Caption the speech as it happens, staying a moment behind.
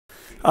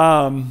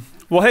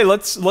Well, hey,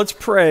 let's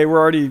pray. We're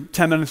already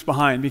 10 minutes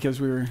behind because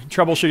we were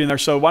troubleshooting there.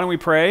 So why don't we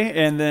pray,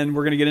 and then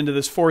we're going to get into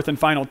this fourth and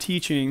final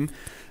teaching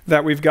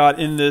that we've got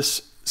in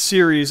this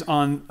series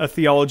on a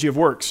theology of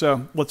work.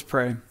 So let's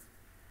pray.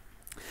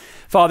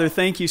 Father,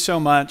 thank you so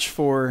much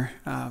for,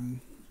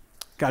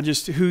 God,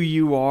 just who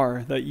you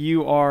are, that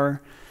you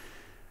are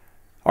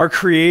our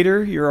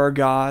creator, you're our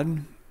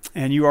God,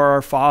 and you are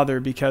our Father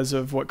because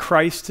of what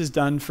Christ has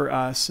done for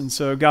us. And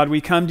so, God, we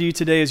come to you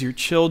today as your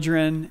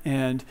children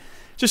and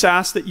just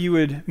ask that you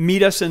would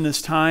meet us in this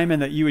time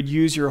and that you would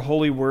use your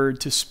holy word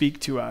to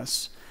speak to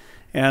us.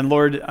 And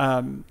Lord,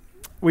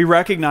 we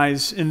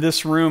recognize in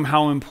this room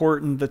how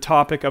important the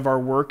topic of our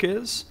work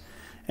is.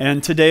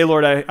 And today,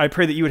 Lord, I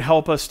pray that you would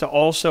help us to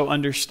also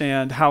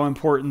understand how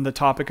important the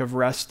topic of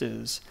rest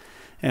is.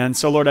 And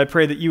so, Lord, I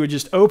pray that you would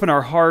just open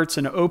our hearts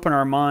and open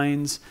our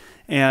minds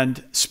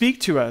and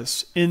speak to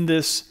us in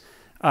this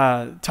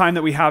time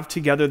that we have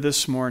together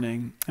this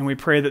morning. And we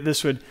pray that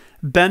this would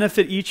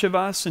benefit each of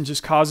us and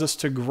just cause us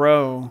to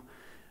grow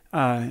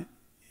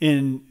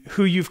in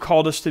who you've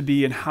called us to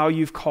be and how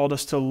you've called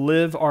us to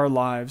live our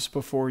lives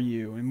before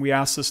you. And we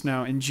ask this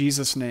now in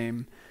Jesus'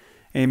 name.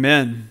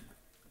 Amen.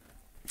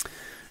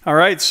 All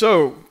right,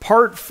 so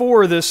part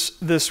 4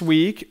 this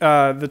week,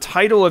 the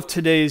title of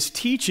today's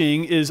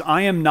teaching is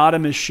I Am Not a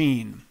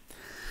Machine.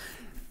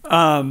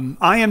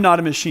 I am not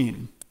a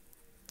machine.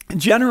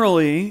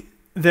 Generally,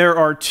 there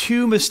are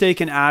two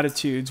mistaken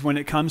attitudes when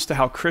it comes to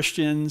how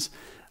Christians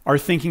are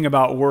thinking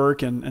about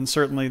work, and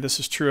certainly this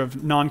is true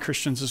of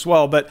non-Christians as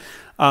well. But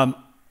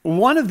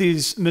one of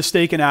these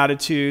mistaken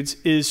attitudes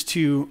is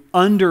to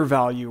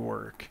undervalue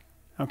work.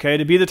 Okay,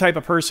 to be the type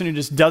of person who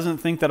just doesn't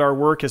think that our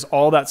work is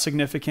all that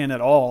significant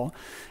at all.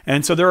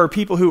 And so there are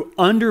people who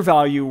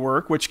undervalue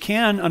work, which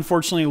can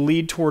unfortunately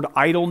lead toward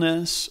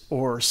idleness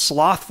or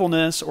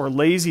slothfulness or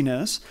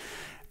laziness.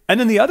 And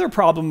then the other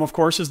problem, of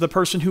course, is the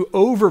person who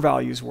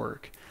overvalues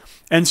work.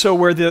 And so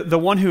where the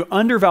one who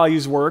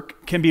undervalues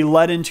work can be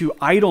led into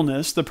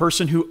idleness, the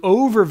person who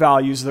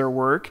overvalues their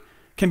work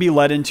can be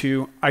led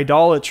into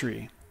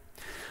idolatry.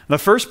 The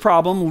first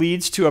problem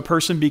leads to a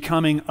person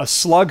becoming a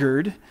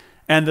sluggard,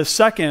 and the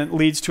second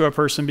leads to a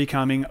person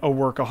becoming a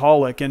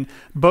workaholic. And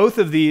both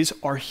of these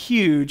are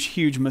huge,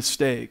 huge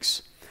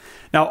mistakes.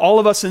 Now, all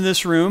of us in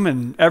this room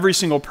and every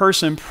single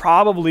person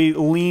probably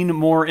lean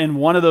more in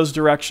one of those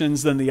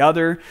directions than the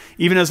other.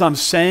 Even as I'm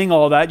saying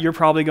all that, you're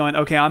probably going,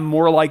 okay, I'm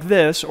more like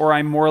this or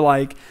I'm more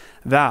like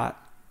that.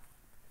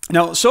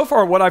 Now, so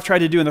far, what I've tried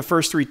to do in the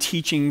first 3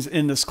 teachings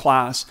in this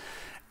class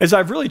is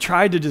I've really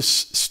tried to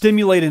just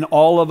stimulate in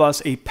all of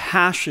us a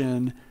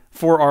passion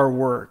for our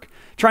work.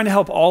 Trying to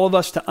help all of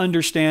us to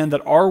understand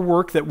that our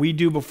work that we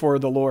do before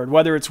the Lord,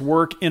 whether it's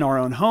work in our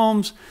own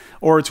homes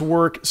or it's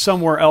work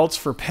somewhere else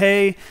for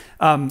pay,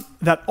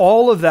 that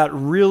all of that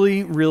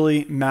really,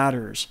 really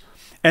matters.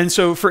 And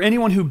so for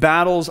anyone who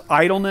battles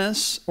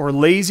idleness or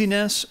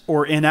laziness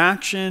or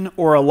inaction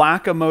or a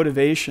lack of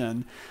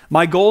motivation,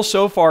 my goal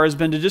so far has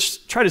been to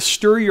just try to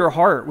stir your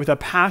heart with a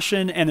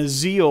passion and a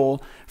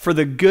zeal for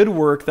the good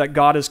work that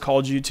God has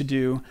called you to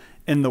do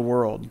in the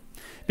world.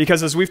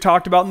 Because as we've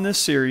talked about in this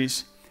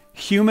series,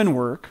 human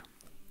work,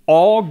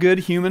 all good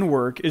human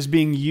work, is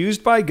being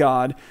used by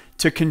God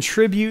to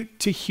contribute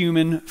to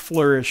human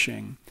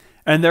flourishing.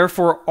 And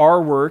therefore, our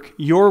work,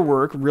 your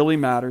work, really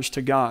matters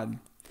to God.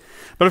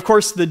 But of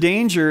course, the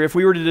danger, if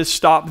we were to just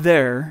stop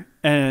there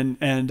and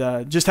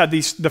just had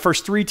the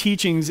first 3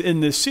 teachings in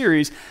this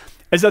series,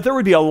 is that there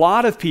would be a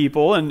lot of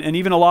people, and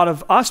even a lot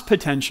of us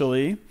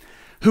potentially,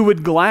 who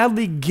would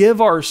gladly give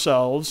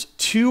ourselves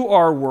to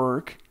our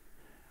work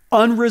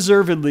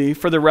unreservedly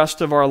for the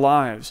rest of our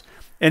lives.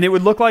 And it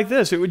would look like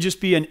this. It would just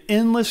be an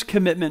endless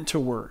commitment to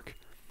work.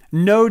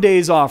 No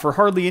days off, or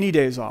hardly any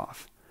days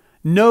off.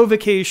 No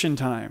vacation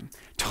time.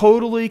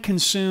 Totally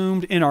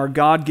consumed in our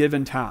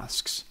God-given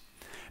tasks.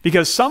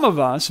 Because some of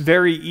us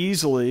very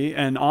easily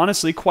and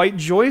honestly quite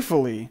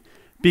joyfully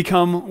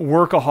become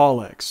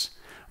workaholics,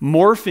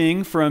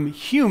 morphing from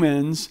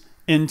humans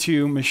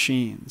into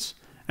machines.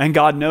 And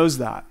God knows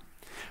that.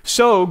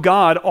 So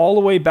God, all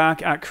the way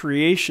back at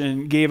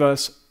creation, gave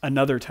us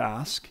another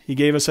task. He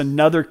gave us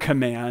another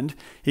command.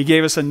 He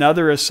gave us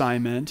another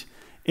assignment.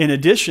 In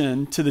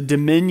addition to the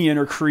dominion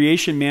or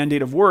creation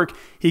mandate of work,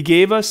 he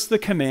gave us the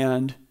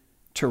command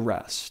to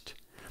rest.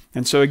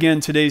 And so again,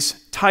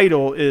 today's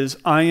title is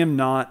I Am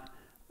Not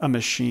a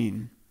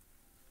Machine.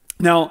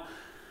 Now,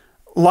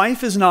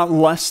 life is not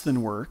less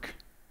than work,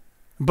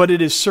 but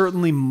it is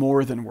certainly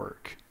more than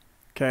work.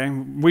 Okay,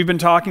 we've been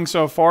talking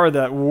so far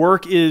that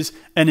work is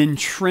an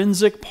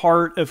intrinsic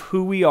part of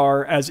who we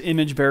are as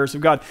image bearers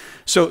of God.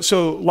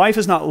 So life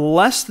is not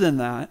less than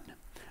that,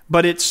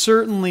 but it's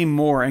certainly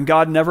more, and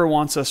God never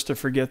wants us to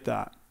forget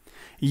that.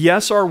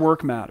 Yes, our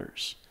work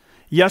matters.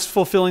 Yes,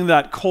 fulfilling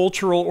that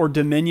cultural or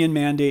dominion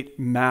mandate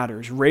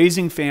matters.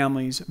 Raising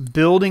families,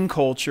 building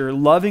culture,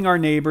 loving our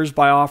neighbors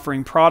by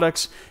offering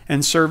products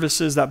and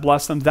services that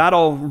bless them, that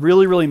all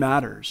really, really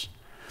matters.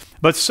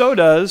 But so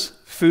does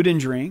food and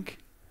drink,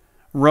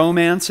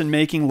 romance and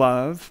making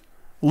love,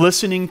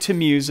 listening to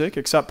music,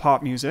 except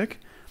pop music,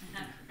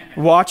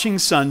 watching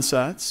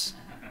sunsets,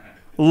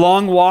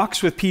 long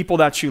walks with people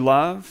that you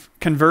love,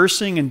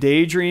 conversing and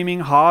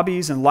daydreaming,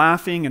 hobbies and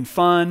laughing and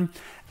fun,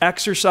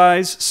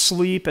 exercise,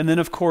 sleep, and then,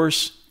 of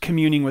course,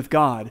 communing with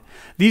God.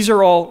 These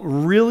are all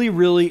really,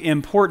 really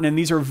important, and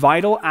these are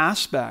vital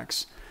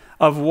aspects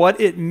of what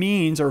it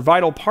means, or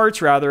vital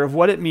parts, rather, of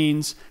what it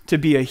means to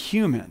be a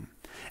human.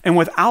 And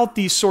without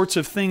these sorts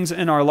of things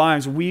in our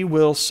lives, we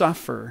will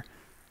suffer.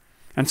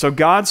 And so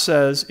God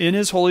says in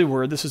his holy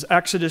word, this is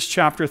Exodus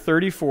chapter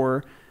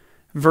 34,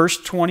 verse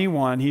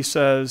 21, he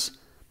says,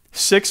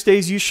 6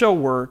 days you shall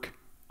work,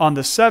 on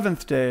the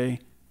seventh day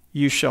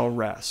you shall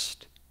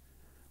rest.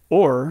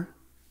 Or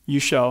you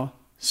shall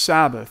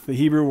Sabbath. The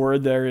Hebrew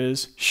word there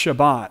is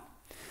Shabbat.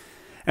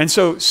 And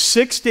so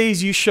 6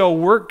 days you shall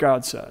work,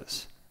 God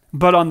says,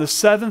 but on the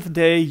seventh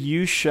day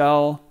you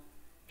shall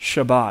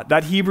Shabbat.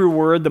 That Hebrew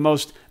word, the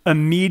most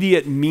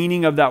immediate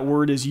meaning of that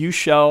word is you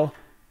shall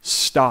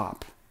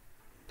stop.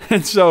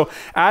 And so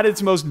at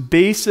its most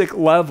basic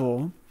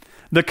level,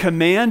 the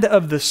command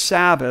of the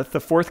Sabbath, the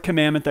fourth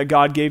commandment that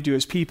God gave to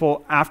his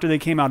people after they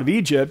came out of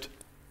Egypt,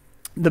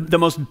 the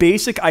most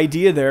basic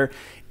idea there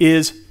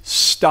is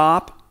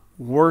stop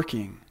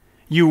working.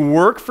 You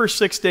work for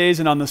 6 days,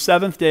 and on the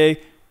seventh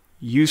day,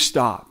 you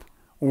stop.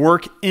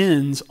 Work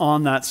ends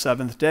on that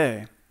seventh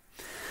day.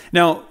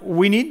 Now,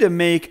 we need to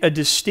make a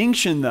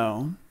distinction,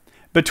 though,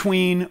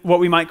 between what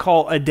we might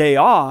call a day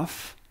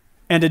off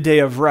and a day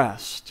of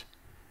rest,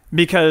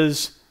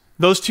 because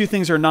those two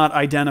things are not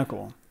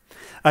identical.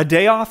 A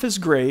day off is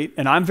great,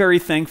 and I'm very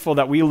thankful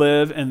that we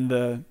live in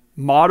the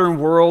modern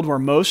world where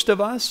most of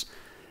us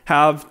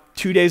have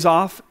 2 days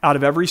off out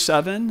of every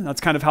 7.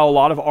 That's kind of how a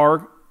lot of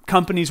our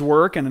companies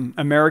work and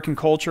American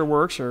culture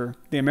works, or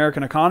the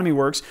American economy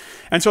works.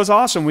 And so it's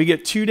awesome. We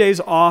get 2 days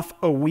off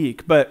a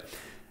week, but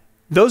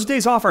those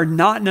days off are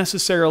not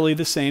necessarily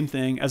the same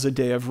thing as a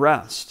day of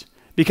rest,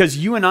 because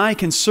you and I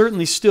can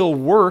certainly still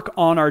work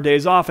on our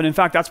days off. And in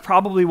fact, that's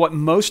probably what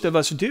most of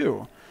us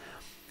do.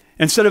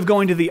 Instead of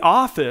going to the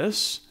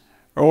office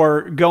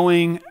or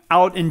going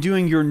out and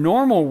doing your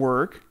normal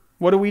work,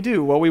 what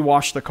do? Well, we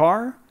wash the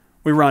car,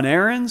 we run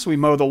errands, we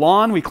mow the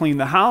lawn, we clean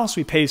the house,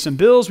 we pay some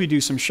bills, we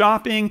do some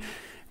shopping,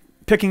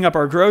 picking up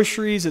our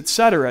groceries,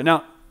 etc.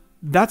 Now,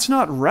 that's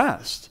not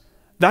rest.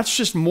 That's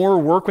just more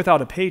work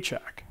without a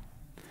paycheck.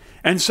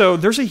 And so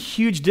there's a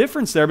huge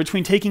difference there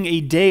between taking a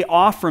day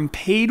off from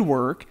paid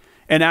work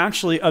and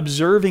actually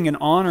observing and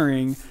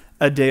honoring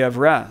a day of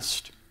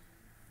rest.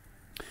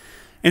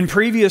 In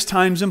previous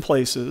times and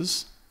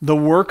places, the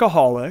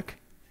workaholic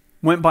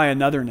went by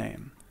another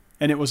name,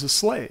 and it was a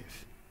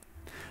slave.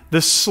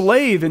 The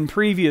slave in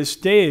previous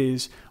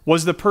days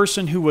was the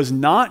person who was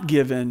not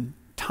given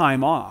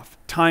time off,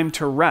 time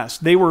to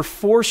rest. They were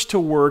forced to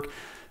work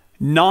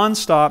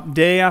nonstop,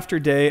 day after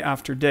day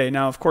after day.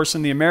 Now, of course,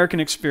 in the American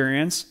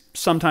experience,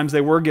 sometimes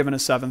they were given a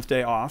seventh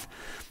day off.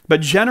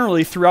 But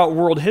generally, throughout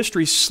world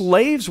history,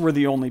 slaves were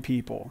the only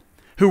people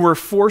who were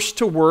forced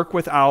to work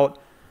without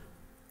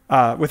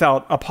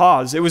a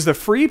pause. It was the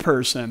free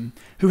person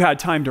who had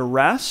time to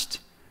rest,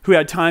 who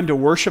had time to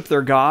worship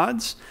their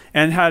gods,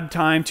 and had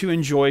time to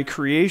enjoy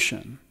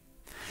creation.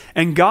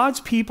 And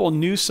God's people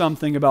knew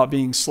something about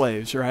being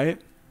slaves,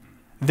 right?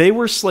 They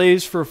were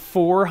slaves for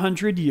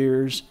 400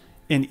 years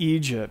in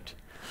Egypt.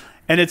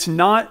 And it's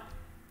not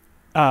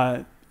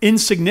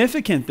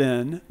insignificant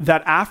then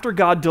that after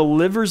God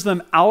delivers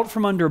them out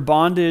from under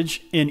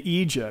bondage in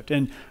Egypt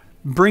and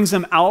brings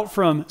them out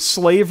from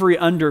slavery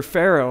under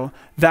Pharaoh,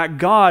 that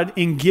God,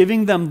 in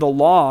giving them the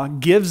law,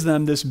 gives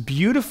them this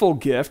beautiful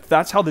gift.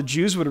 That's how the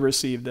Jews would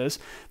receive this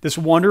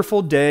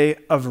wonderful day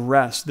of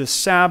rest, this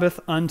Sabbath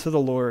unto the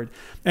Lord.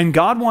 And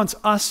God wants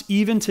us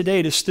even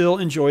today to still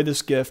enjoy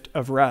this gift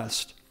of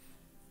rest.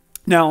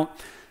 Now,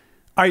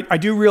 I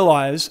do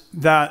realize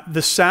that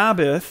the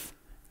Sabbath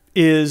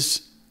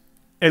is,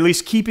 at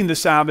least keeping the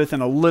Sabbath in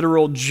a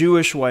literal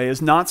Jewish way,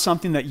 is not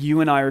something that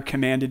you and I are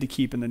commanded to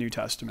keep in the New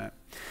Testament.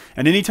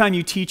 And anytime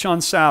you teach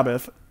on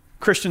Sabbath,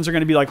 Christians are going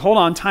to be like, hold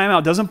on, time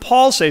out. Doesn't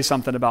Paul say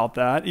something about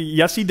that?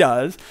 Yes, he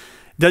does.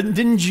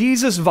 Didn't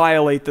Jesus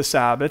violate the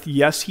Sabbath?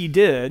 Yes, he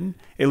did.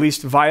 At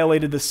least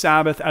violated the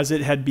Sabbath as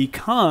it had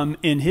become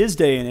in his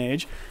day and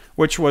age,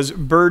 which was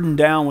burdened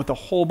down with a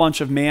whole bunch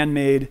of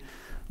man-made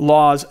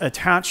laws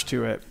attached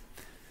to it.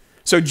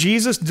 So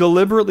Jesus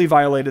deliberately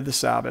violated the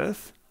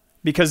Sabbath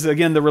because,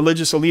 again, the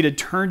religious elite had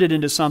turned it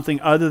into something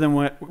other than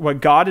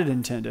what God had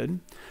intended.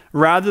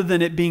 Rather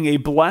than it being a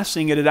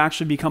blessing, it had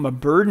actually become a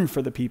burden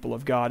for the people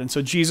of God. And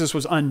so Jesus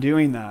was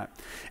undoing that.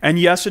 And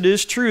yes, it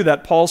is true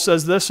that Paul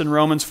says this in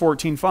Romans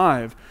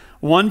 14:5.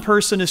 One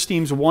person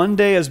esteems one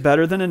day as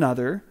better than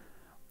another,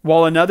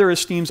 while another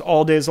esteems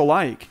all days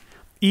alike.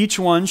 Each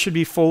one should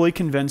be fully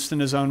convinced in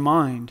his own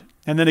mind.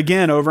 And then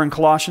again, over in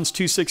Colossians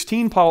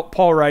 2:16,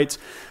 Paul writes,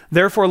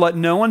 therefore let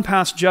no one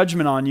pass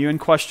judgment on you in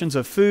questions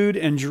of food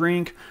and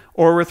drink,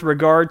 or with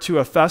regard to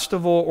a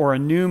festival or a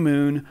new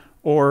moon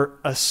or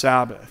a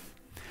Sabbath.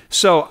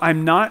 So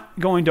I'm not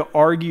going to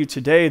argue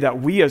today that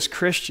we as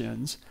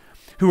Christians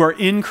who are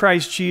in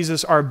Christ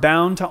Jesus are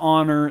bound to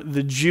honor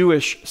the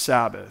Jewish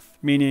Sabbath,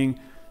 meaning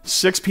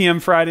 6 p.m.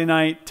 Friday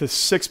night to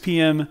 6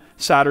 p.m.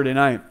 Saturday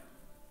night.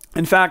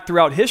 In fact,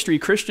 throughout history,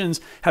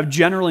 Christians have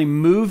generally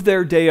moved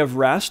their day of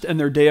rest and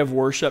their day of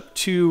worship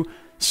to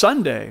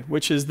Sunday,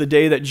 which is the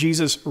day that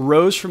Jesus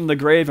rose from the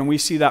grave, and we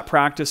see that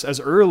practice as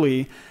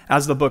early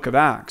as the book of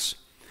Acts.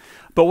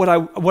 But what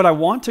I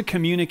want to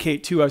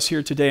communicate to us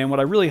here today, and what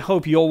I really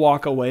hope you'll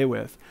walk away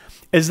with,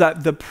 is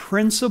that the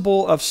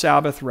principle of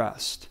Sabbath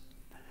rest,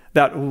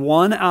 that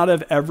 1 out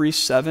of every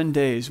 7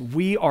 days,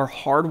 we are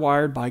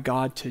hardwired by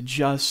God to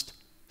just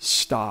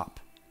stop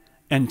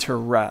and to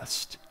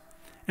rest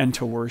and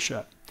to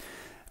worship.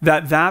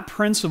 That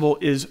principle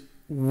is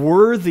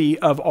worthy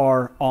of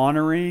our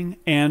honoring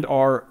and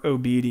our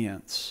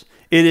obedience.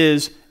 It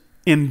is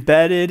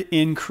embedded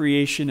in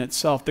creation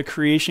itself. The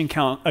creation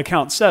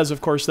account says,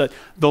 of course, that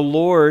the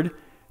Lord,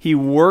 he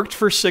worked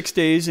for 6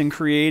 days in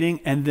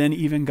creating, and then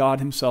even God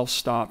himself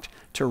stopped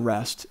to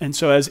rest. And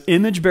so as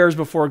image bearers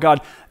before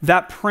God,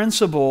 that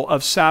principle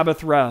of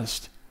Sabbath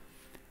rest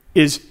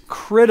is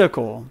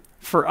critical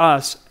for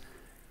us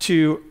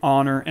to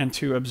honor and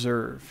to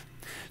observe.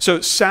 So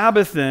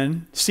Sabbath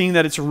then, seeing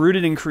that it's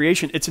rooted in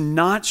creation, it's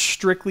not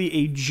strictly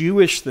a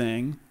Jewish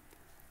thing,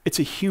 it's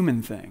a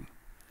human thing.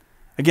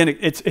 Again,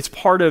 it's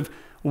part of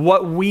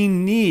what we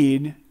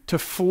need to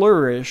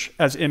flourish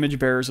as image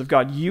bearers of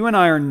God. You and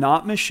I are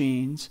not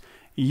machines.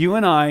 You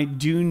and I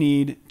do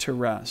need to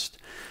rest.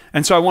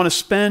 And so I want to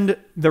spend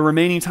the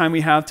remaining time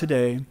we have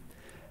today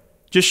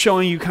just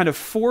showing you kind of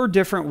 4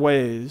 different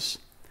ways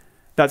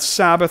that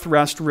Sabbath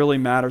rest really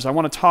matters. I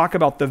want to talk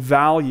about the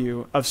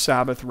value of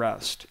Sabbath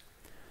rest.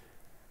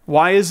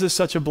 Why is this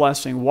such a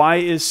blessing? Why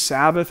is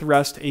Sabbath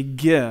rest a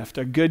gift,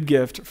 a good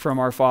gift from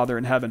our Father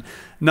in heaven?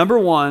 Number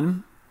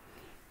 1,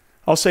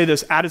 I'll say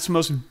this, at its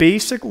most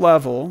basic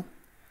level,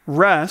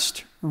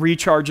 rest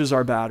recharges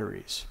our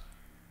batteries.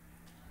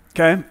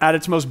 Okay? At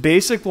its most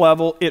basic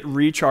level, it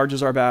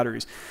recharges our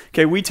batteries.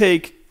 Okay, we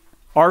take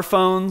our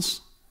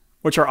phones,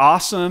 which are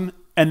awesome,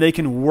 and they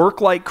can work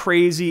like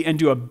crazy and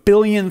do a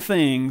billion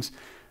things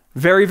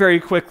very, very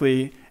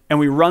quickly, and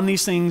we run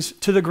these things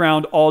to the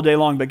ground all day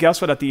long. But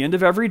guess what? At the end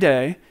of every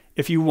day,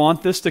 if you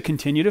want this to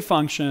continue to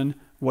function,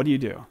 what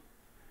do?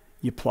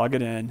 You plug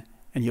it in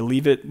and you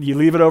leave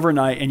it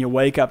overnight, and you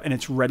wake up and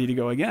it's ready to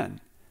go again.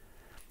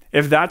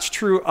 If that's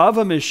true of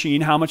a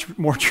machine, how much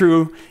more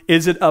true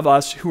is it of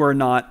us who are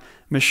not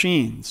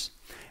machines?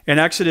 In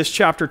Exodus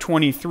chapter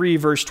 23,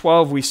 verse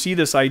 12, we see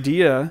this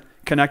idea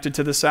connected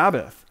to the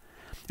Sabbath.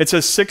 It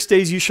says, 6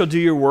 days you shall do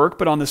your work,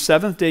 but on the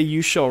 7th day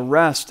you shall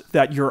rest,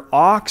 that your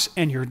ox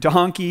and your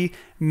donkey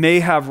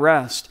may have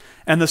rest,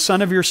 and the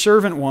son of your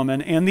servant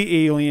woman and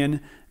the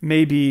alien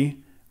may be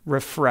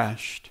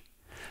refreshed.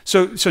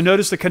 So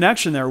notice the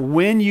connection there.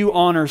 When you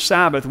honor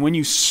Sabbath, when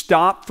you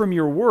stop from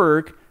your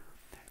work,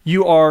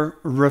 you are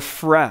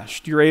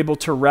refreshed. You're able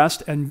to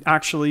rest and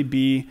actually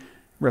be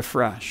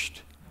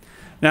refreshed.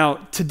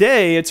 Now,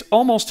 today, it's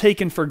almost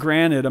taken for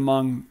granted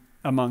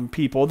among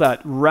people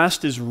that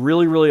rest is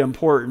really, really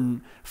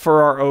important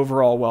for our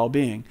overall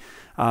well-being.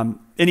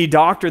 Any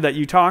doctor that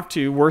you talk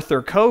to worth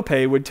their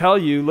copay would tell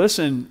you,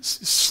 listen,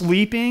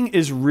 sleeping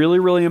is really,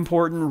 really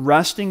important.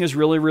 Resting is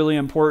really, really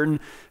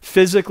important.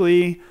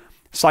 Physically,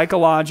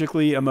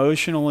 psychologically,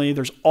 emotionally,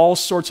 there's all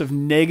sorts of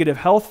negative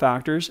health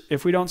factors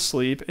if we don't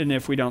sleep and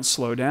if we don't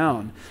slow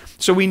down.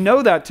 So we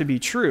know that to be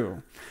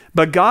true.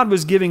 But God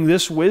was giving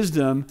this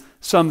wisdom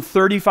some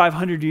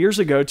 3,500 years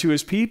ago to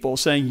his people,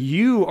 saying,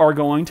 you are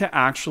going to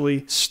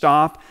actually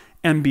stop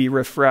and be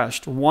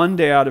refreshed 1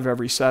 day out of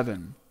every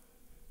 7.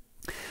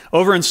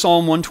 Over in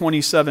Psalm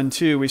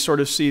 127:2, we sort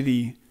of see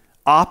the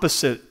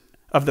opposite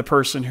of the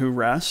person who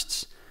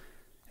rests.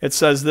 It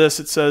says this,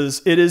 it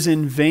says, it is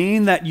in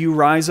vain that you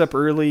rise up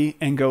early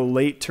and go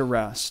late to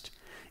rest,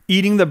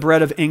 eating the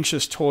bread of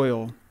anxious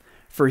toil,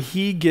 for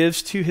he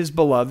gives to his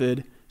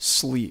beloved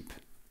sleep.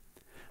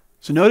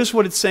 So notice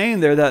what it's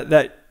saying there,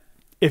 that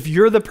if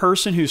you're the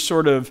person who's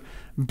sort of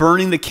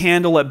burning the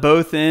candle at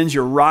both ends,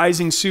 you're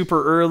rising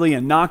super early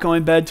and not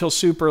going to bed till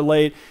super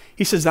late,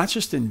 he says that's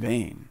just in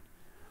vain.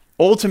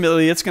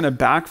 Ultimately, it's going to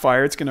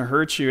backfire, it's going to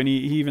hurt you. And he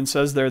even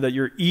says there that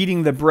you're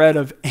eating the bread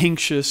of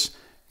anxious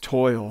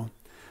toil.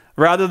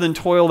 Rather than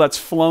toil that's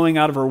flowing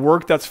out of, or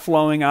work that's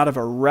flowing out of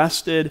a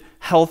rested,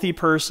 healthy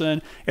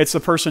person, it's the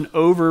person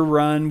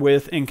overrun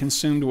with and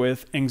consumed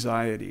with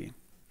anxiety.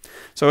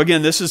 So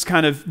again, this is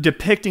kind of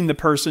depicting the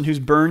person who's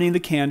burning the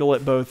candle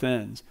at both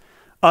ends.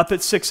 Up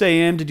at 6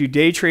 a.m. to do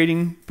day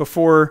trading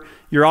before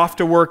you're off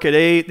to work at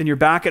 8, then you're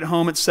back at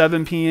home at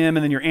 7 p.m.,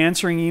 and then you're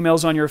answering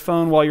emails on your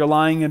phone while you're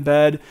lying in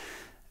bed.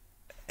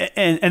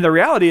 And the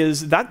reality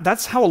is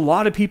that's how a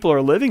lot of people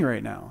are living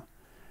right now.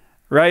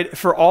 Right?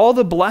 For all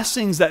the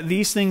blessings that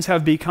these things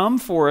have become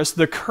for us,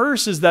 the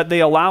curse is that they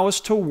allow us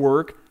to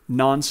work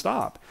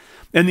nonstop.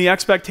 And the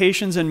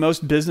expectations in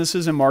most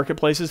businesses and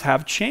marketplaces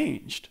have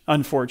changed,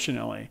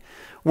 unfortunately,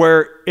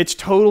 where it's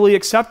totally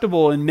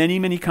acceptable in many,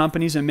 many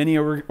companies and many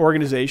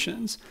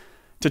organizations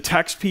to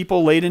text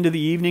people late into the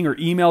evening or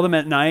email them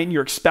at night, and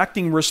you're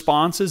expecting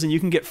responses, and you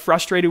can get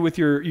frustrated with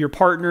your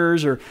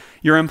partners or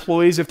your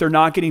employees if they're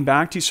not getting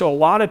back to you. So a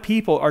lot of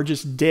people are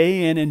just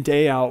day in and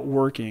day out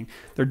working.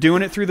 They're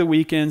doing it through the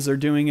weekends. They're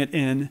doing it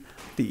in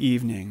the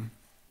evening.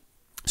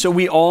 So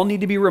we all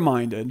need to be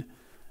reminded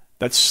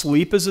that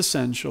sleep is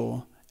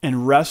essential,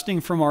 and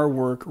resting from our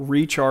work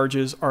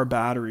recharges our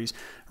batteries.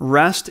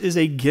 Rest is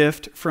a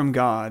gift from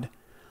God.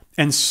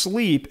 And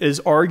sleep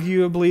is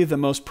arguably the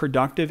most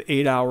productive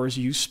 8 hours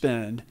you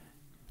spend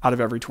out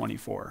of every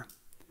 24.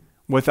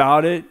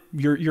 Without it,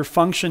 you're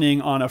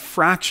functioning on a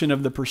fraction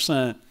of the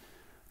percent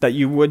that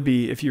you would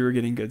be if you were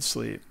getting good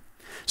sleep.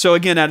 So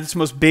again, at its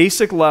most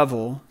basic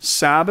level,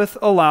 Sabbath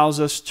allows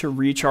us to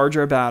recharge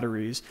our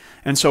batteries.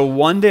 And so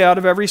one day out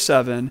of every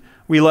 7,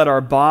 we let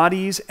our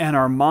bodies and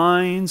our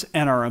minds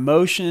and our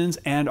emotions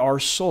and our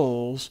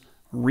souls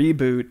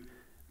reboot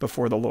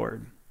before the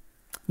Lord.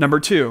 Number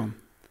 2,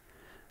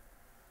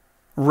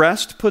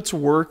 rest puts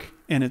work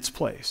in its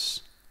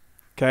place.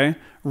 Okay?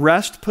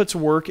 Rest puts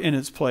work in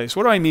its place.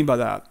 What do I mean by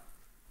that?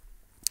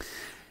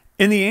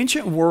 In the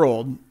ancient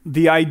world,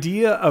 the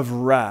idea of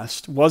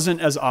rest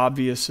wasn't as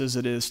obvious as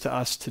it is to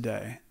us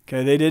today.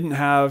 Okay? They didn't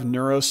have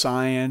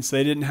neuroscience.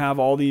 They didn't have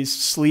all these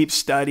sleep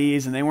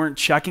studies, and they weren't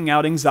checking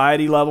out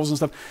anxiety levels and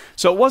stuff.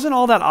 So it wasn't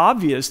all that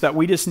obvious that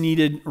we just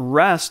needed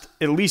rest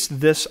at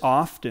least this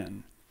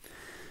often.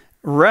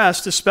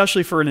 Rest,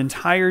 especially for an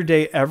entire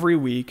day every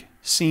week,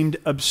 seemed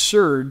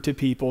absurd to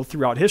people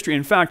throughout history.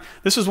 In fact,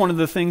 this is one of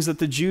the things that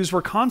the Jews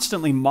were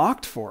constantly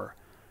mocked for.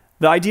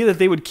 The idea that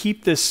they would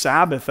keep this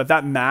Sabbath,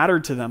 that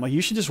mattered to them. Like,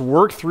 you should just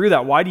work through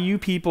that. Why do you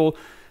people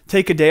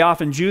take a day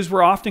off? And Jews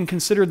were often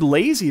considered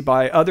lazy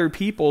by other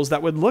peoples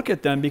that would look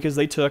at them because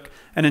they took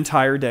an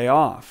entire day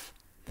off.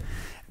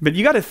 But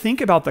you got to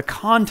think about the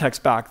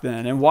context back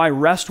then and why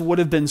rest would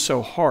have been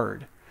so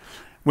hard.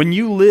 When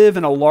you live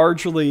in a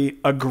largely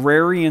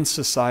agrarian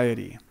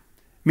society,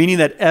 meaning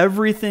that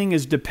everything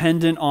is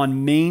dependent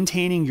on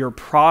maintaining your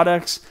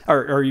products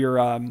or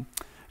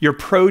your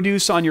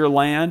produce on your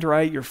land,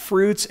 right? Your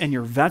fruits and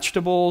your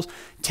vegetables,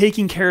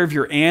 taking care of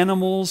your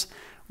animals.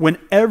 When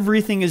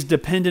everything is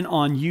dependent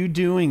on you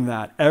doing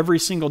that every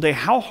single day,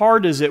 how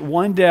hard is it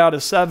one day out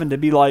of 7 to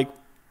be like,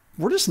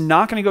 we're just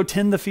not going to go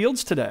tend the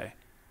fields today.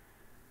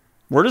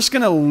 We're just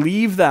going to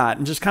leave that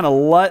and just kind of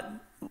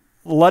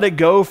let it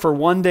go for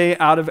one day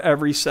out of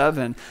every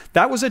 7.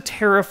 That was a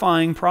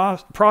terrifying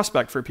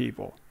prospect for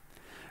people,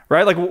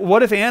 right? Like,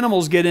 what if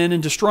animals get in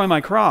and destroy my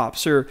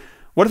crops? Or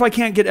what if I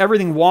can't get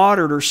everything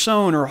watered or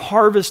sown or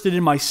harvested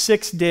in my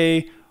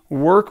 6-day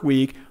work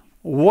week?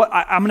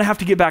 I'm going to have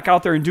to get back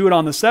out there and do it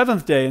on the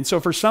 7th day. And so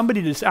for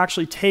somebody to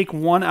actually take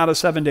 1 out of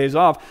 7 days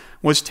off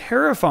was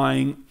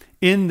terrifying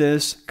in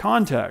this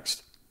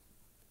context.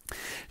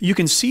 You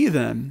can see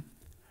then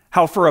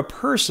how for a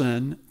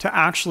person to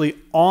actually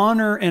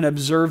honor and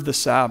observe the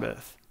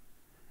Sabbath,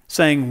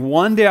 saying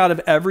 1 day out of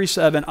every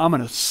 7, I'm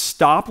going to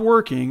stop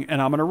working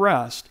and I'm going to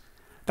rest,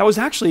 that was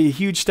actually a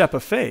huge step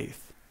of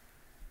faith,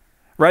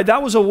 right?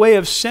 That was a way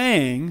of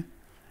saying,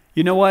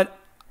 you know what,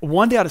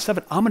 1 day out of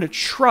 7, I'm going to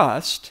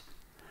trust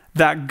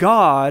that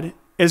God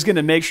is going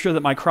to make sure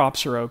that my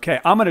crops are okay.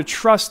 I'm going to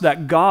trust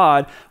that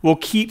God will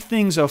keep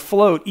things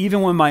afloat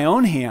even when my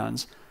own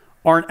hands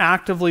aren't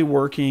actively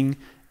working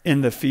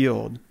in the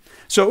field.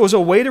 So it was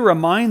a way to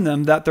remind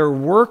them that their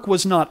work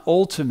was not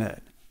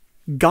ultimate.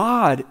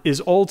 God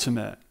is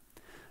ultimate.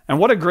 And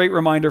what a great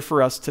reminder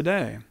for us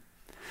today.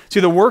 See,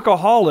 the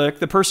workaholic,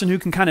 the person who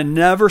can kind of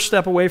never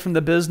step away from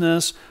the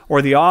business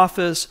or the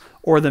office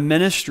or the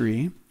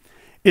ministry,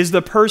 is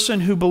the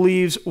person who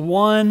believes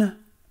one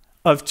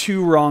of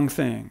 2 wrong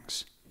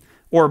things,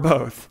 or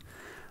both.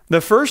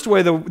 The first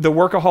way the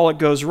workaholic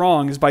goes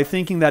wrong is by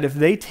thinking that if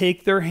they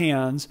take their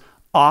hands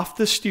off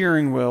the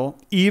steering wheel,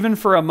 even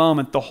for a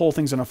moment, the whole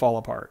thing's going to fall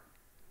apart.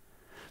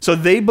 So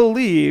they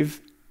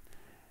believe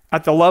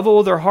at the level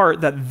of their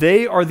heart that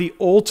they are the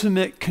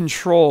ultimate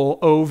control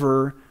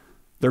over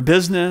their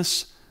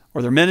business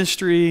or their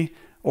ministry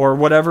or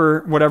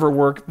whatever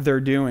work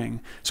they're doing.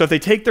 So if they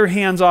take their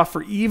hands off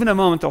for even a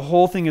moment, the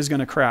whole thing is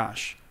going to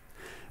crash.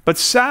 But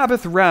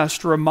Sabbath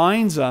rest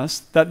reminds us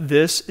that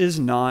this is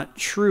not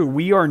true.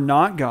 We are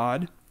not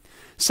God.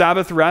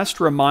 Sabbath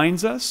rest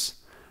reminds us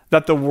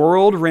that the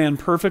world ran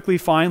perfectly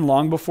fine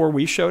long before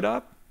we showed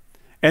up,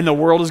 and the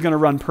world is going to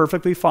run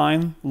perfectly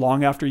fine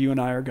long after you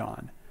and I are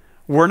gone.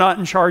 We're not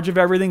in charge of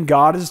everything.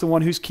 God is the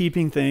one who's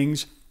keeping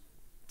things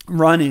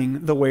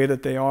running the way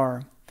that they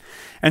are.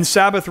 And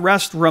Sabbath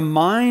rest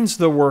reminds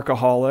the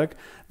workaholic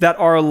that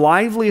our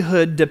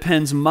livelihood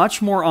depends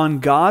much more on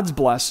God's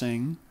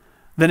blessing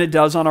than it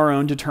does on our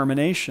own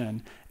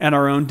determination and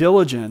our own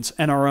diligence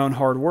and our own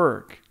hard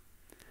work.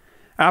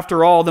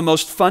 After all, the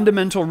most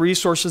fundamental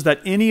resources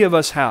that any of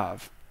us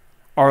have,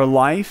 our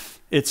life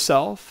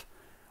itself,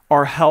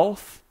 our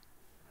health,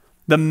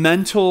 the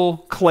mental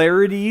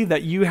clarity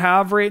that you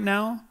have right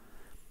now,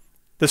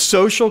 the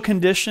social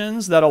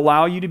conditions that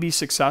allow you to be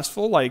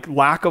successful, like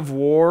lack of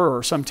war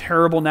or some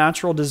terrible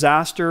natural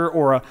disaster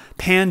or a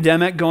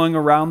pandemic going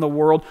around the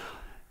world,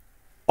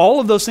 all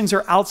of those things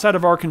are outside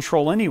of our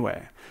control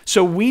anyway.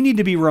 So we need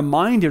to be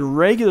reminded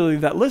regularly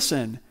that,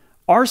 listen,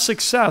 our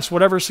success,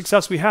 whatever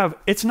success we have,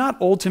 it's not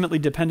ultimately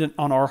dependent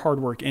on our hard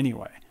work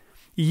anyway.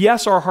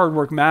 Yes, our hard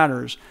work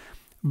matters,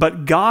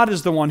 but God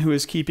is the one who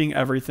is keeping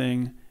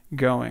everything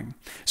going.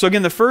 So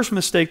again, the first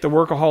mistake the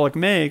workaholic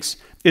makes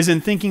is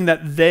in thinking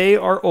that they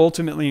are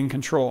ultimately in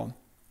control.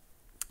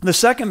 The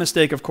second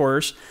mistake, of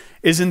course,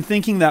 is in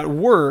thinking that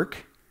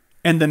work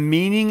and the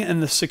meaning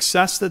and the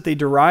success that they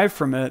derive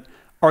from it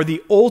are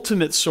the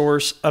ultimate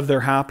source of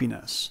their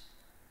happiness.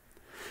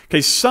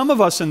 Okay, some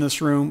of us in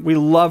this room, we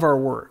love our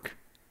work.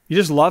 You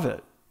just love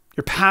it.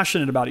 You're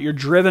passionate about it. You're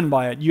driven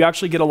by it. You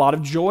actually get a lot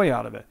of joy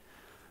out of it.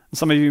 And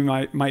some of you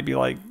might be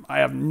like, I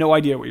have no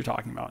idea what you're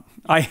talking about.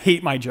 I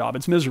hate my job.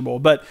 It's miserable.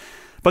 But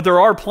there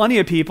are plenty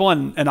of people,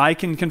 and I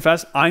can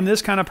confess, I'm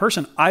this kind of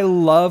person. I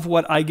love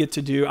what I get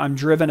to do. I'm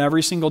driven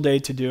every single day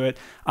to do it.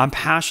 I'm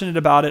passionate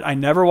about it. I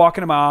never walk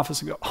into my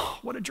office and go, oh,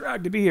 what a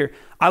drag to be here.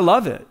 I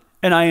love it,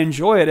 and I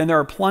enjoy it. And there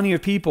are plenty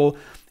of people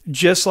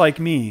just like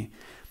me.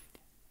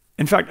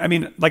 In fact, I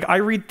mean, like I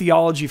read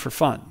theology for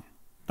fun.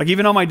 Like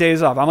even on my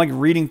days off, I'm like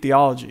reading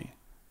theology.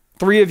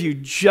 3 of you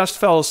just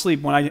fell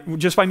asleep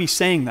just by me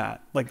saying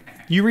that. Like,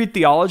 you read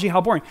theology?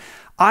 How boring.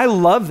 I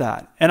love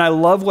that. And I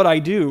love what I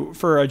do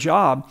for a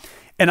job.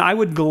 And I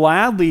would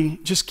gladly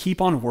just keep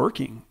on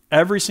working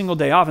every single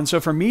day off. And so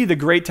for me, the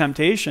great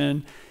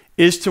temptation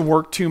is to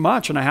work too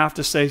much. And I have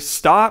to say,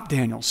 stop,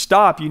 Daniel,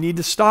 stop. You need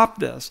to stop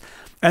this.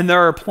 And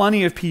there are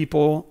plenty of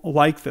people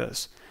like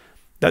this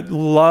that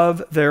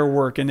love their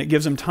work, and it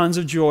gives them tons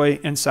of joy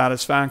and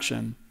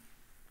satisfaction.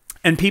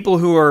 And people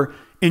who are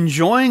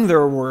enjoying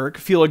their work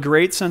feel a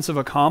great sense of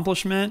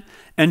accomplishment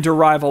and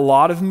derive a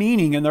lot of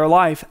meaning in their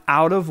life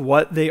out of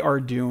what they are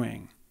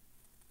doing.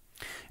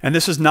 And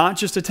this is not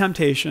just a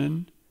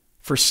temptation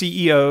for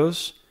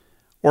CEOs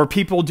or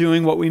people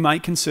doing what we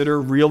might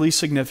consider really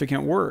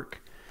significant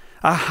work.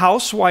 A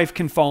housewife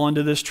can fall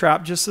into this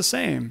trap just the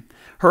same.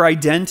 Her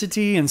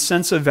identity and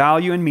sense of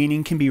value and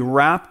meaning can be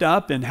wrapped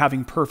up in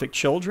having perfect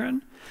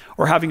children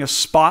or having a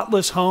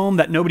spotless home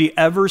that nobody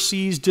ever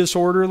sees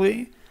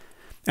disorderly.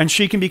 And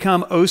she can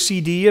become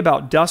OCD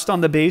about dust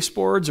on the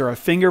baseboards or a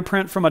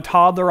fingerprint from a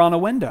toddler on a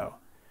window.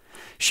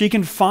 She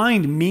can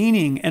find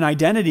meaning and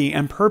identity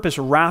and purpose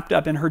wrapped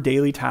up in her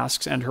daily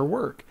tasks and her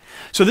work.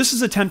 So this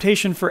is a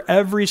temptation for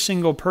every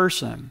single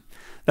person,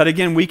 that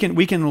again, we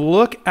can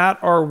look at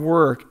our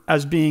work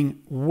as being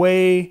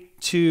way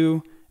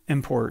too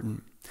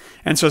important.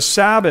 And so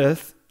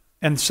Sabbath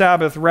and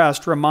Sabbath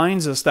rest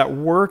reminds us that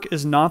work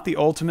is not the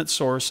ultimate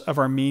source of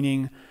our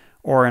meaning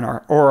or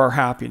our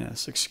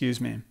happiness.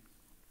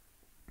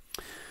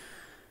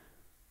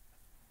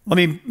 Let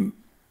me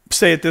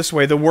say it this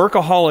way. The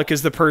workaholic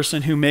is the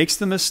person who makes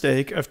the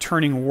mistake of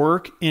turning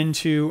work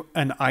into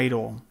an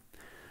idol.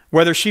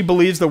 Whether she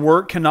believes the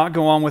work cannot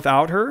go on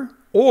without her,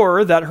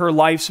 or that her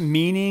life's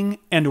meaning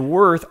and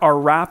worth are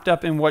wrapped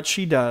up in what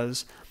she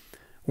does,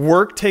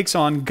 work takes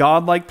on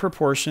godlike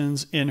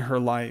proportions in her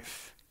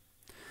life.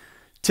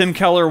 Tim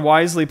Keller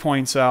wisely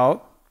points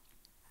out,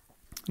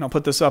 and I'll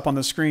put this up on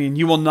the screen,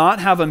 you will not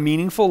have a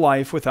meaningful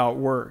life without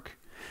work.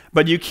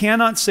 But you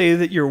cannot say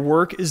that your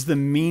work is the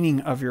meaning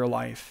of your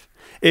life.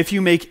 If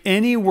you make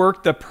any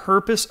work the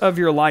purpose of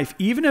your life,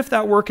 even if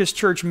that work is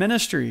church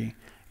ministry,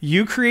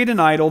 you create an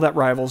idol that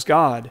rivals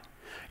God.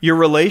 Your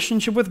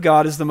relationship with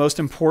God is the most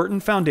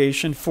important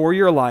foundation for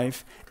your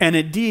life, and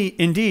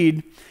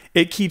indeed,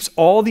 it keeps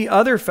all the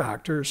other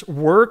factors,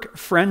 work,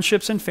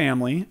 friendships, and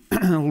family,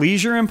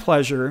 leisure and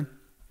pleasure,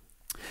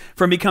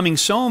 from becoming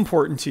so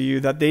important to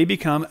you that they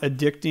become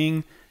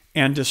addicting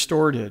and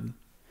distorted.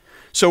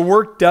 So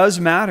work does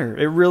matter.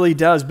 It really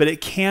does, but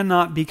it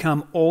cannot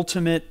become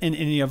ultimate in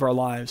any of our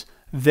lives.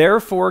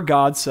 Therefore,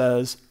 God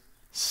says,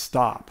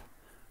 stop,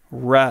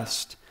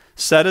 rest,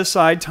 set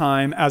aside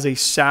time as a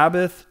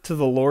Sabbath to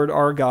the Lord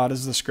our God,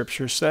 as the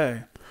scriptures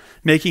say,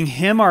 making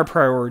him our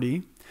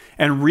priority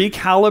and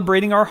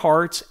recalibrating our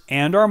hearts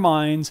and our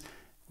minds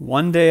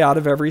one day out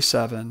of every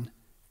 7.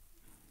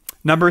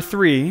 Number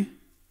 3,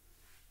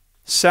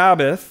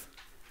 Sabbath.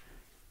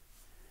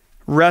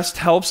 Rest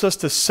helps us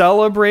to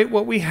celebrate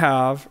what we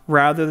have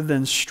rather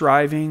than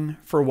striving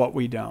for what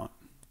we don't.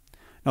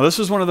 Now, this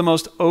is one of the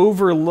most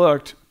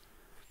overlooked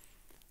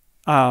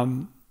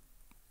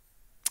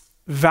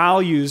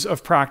values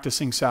of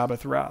practicing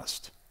Sabbath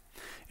rest,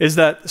 is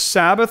that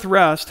Sabbath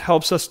rest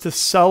helps us to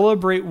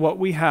celebrate what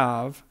we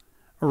have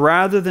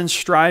rather than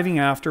striving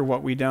after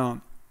what we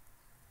don't.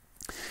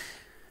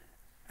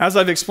 As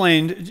I've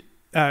explained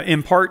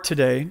in part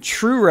today,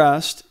 true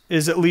rest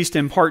is at least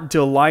in part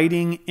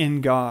delighting in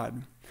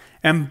God.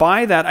 And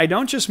by that, I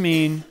don't just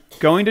mean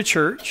going to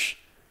church,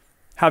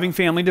 having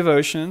family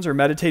devotions, or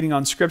meditating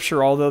on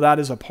scripture, although that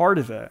is a part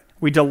of it.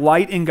 We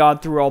delight in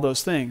God through all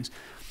those things.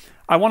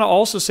 I want to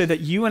also say that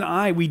you and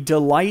I, we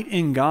delight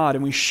in God,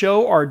 and we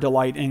show our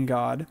delight in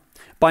God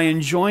by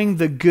enjoying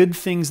the good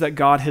things that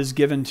God has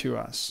given to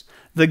us,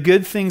 the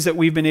good things that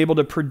we've been able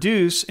to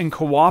produce in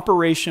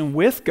cooperation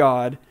with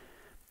God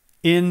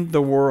in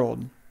the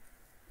world.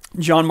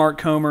 John Mark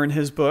Comer, in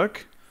his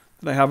book,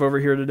 that I have over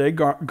here today,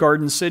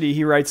 Garden City,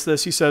 he writes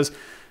this. He says,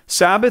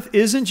 Sabbath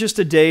isn't just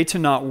a day to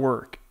not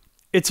work.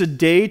 It's a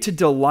day to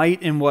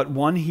delight in what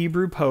one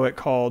Hebrew poet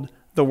called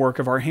the work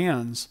of our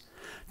hands.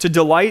 To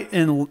delight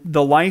in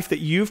the life that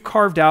you've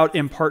carved out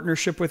in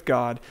partnership with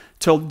God,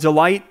 to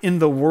delight in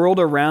the world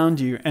around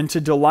you, and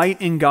to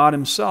delight in God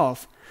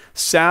himself.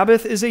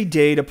 Sabbath is a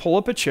day to pull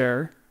up a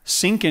chair,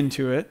 sink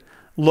into it,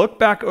 look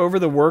back over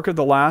the work of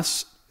the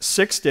last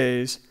 6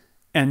 days,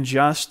 and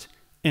just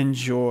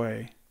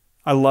enjoy.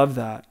 I love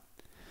that.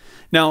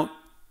 Now,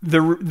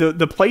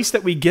 the place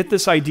that we get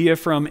this idea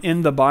from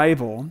in the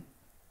Bible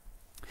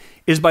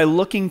is by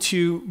looking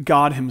to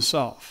God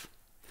himself.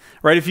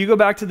 Right? If you go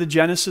back to the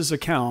Genesis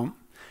account,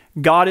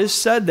 God is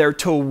said there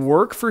to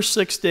work for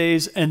 6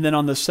 days, and then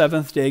on the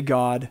seventh day,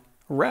 God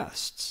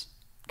rests.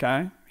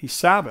 Okay? He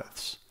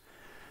Sabbaths.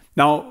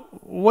 Now,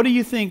 what do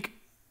you think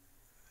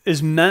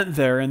is meant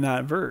there in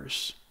that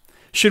verse?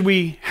 Should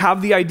we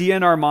have the idea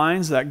in our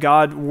minds that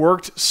God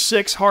worked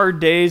 6 hard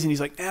days and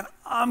he's like, man,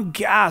 I'm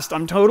gassed.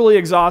 I'm totally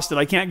exhausted.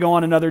 I can't go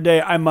on another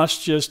day. I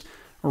must just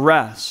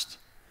rest.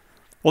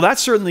 Well, that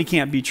certainly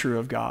can't be true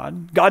of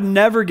God. God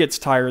never gets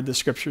tired, the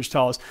scriptures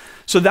tell us.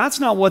 So that's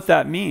not what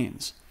that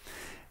means.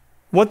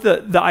 What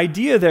the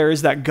idea there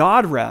is that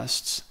God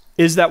rests,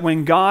 is that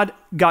when God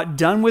got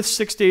done with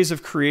 6 days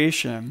of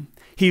creation,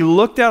 he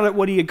looked out at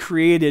what he had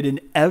created and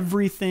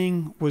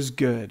everything was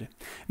good,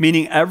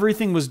 meaning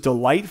everything was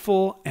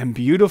delightful and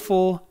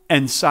beautiful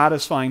and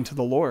satisfying to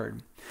the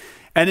Lord.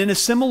 And in a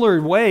similar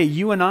way,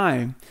 you and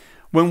I,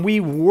 when we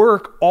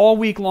work all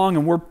week long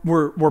and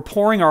we're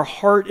pouring our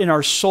heart and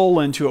our soul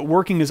into it,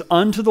 working as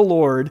unto the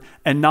Lord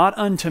and not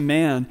unto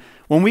man,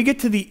 when we get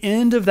to the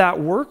end of that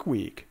work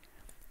week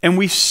and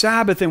we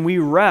Sabbath and we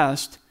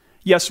rest,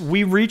 yes,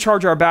 we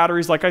recharge our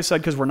batteries, like I said,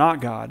 because we're not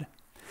God.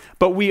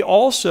 But we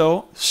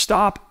also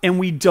stop and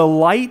we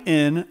delight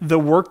in the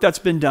work that's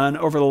been done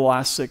over the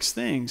last 6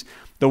 things.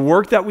 The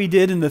work that we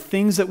did and the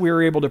things that we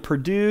were able to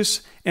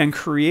produce and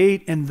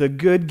create and the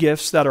good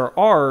gifts that are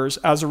ours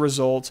as a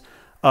result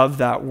of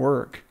that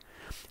work.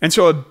 And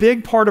so a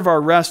big part of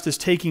our rest is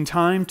taking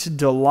time to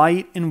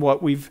delight in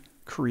what we've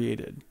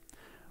created.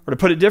 Or to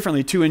put it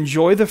differently, to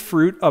enjoy the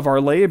fruit of our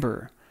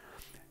labor.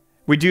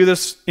 We do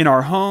this in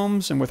our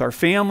homes and with our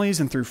families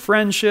and through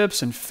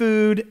friendships and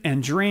food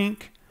and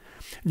drink.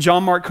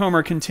 John Mark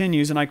Comer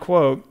continues, and I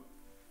quote,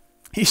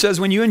 he says,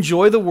 when you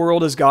enjoy the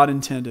world as God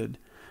intended,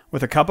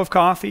 with a cup of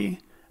coffee,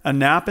 a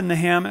nap in the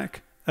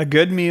hammock, a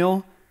good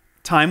meal,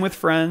 time with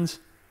friends,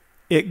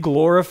 it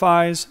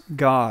glorifies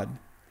God.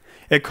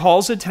 It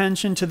calls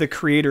attention to the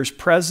Creator's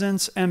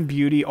presence and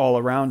beauty all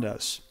around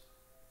us.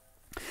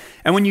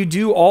 And when you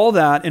do all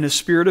that in a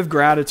spirit of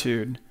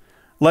gratitude,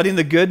 letting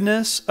the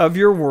goodness of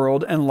your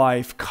world and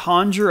life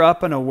conjure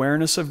up an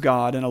awareness of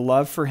God and a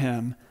love for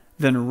Him,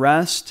 then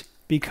rest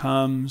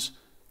becomes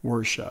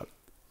worship.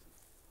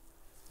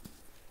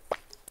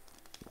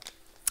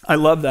 I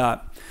love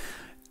that.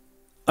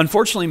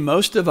 Unfortunately,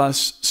 most of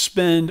us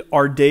spend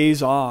our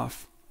days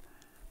off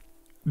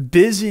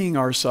busying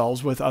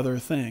ourselves with other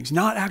things,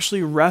 not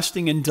actually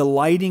resting and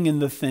delighting in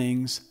the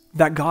things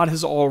that God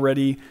has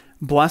already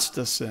blessed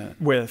us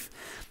with.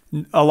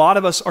 A lot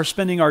of us are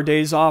spending our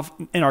days off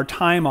and our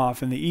time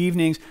off in the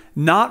evenings,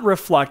 not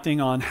reflecting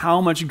on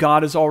how much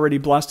God has already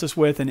blessed us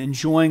with and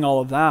enjoying all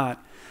of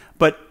that,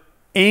 but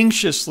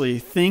anxiously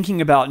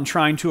thinking about and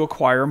trying to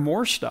acquire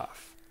more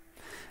stuff.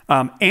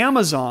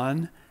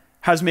 Amazon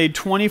has made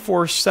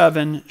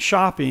 24/7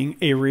 shopping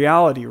a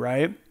reality,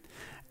 right?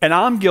 And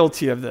I'm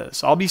guilty of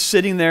this. I'll be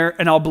sitting there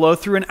and I'll blow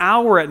through an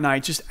hour at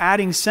night just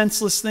adding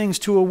senseless things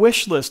to a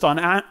wish list on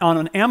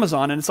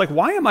Amazon. And it's like,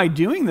 why am I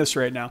doing this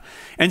right now?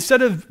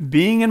 Instead of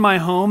being in my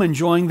home,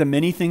 enjoying the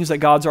many things that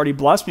God's already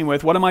blessed me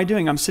with, what am I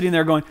doing? I'm sitting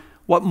there going,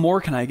 what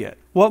more can I get?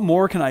 What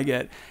more can I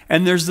get?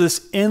 And there's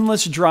this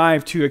endless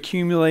drive to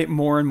accumulate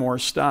more and more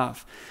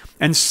stuff.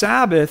 And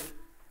Sabbath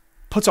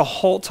puts a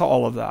halt to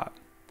all of that.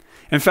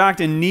 In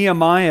fact, in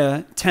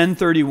Nehemiah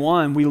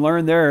 10:31, we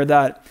learn there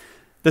that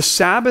the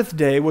Sabbath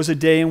day was a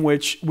day in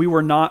which we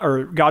were not,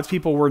 or God's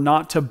people were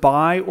not to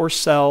buy or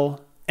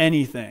sell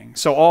anything.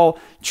 So all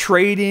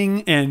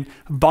trading and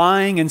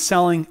buying and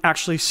selling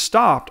actually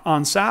stopped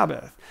on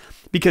Sabbath,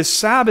 because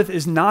Sabbath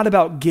is not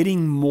about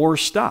getting more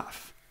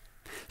stuff.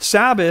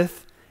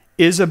 Sabbath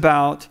is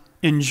about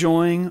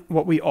enjoying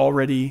what we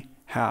already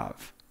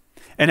have.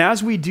 And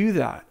as we do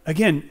that,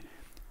 again,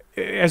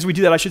 as we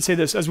do that, I should say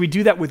this, as we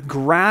do that with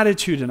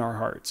gratitude in our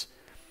hearts,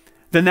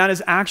 then that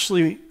is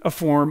actually a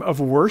form of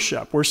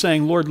worship. We're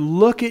saying, Lord,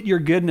 look at your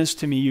goodness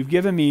to me. You've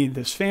given me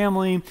this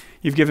family.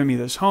 You've given me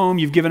this home.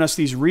 You've given us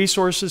these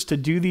resources to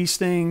do these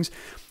things,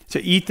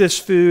 to eat this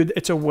food.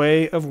 It's a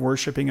way of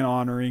worshiping and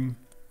honoring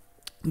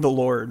the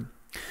Lord.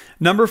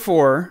 Number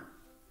 4,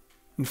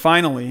 and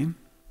finally,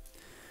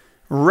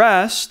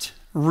 rest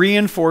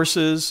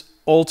reinforces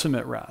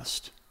ultimate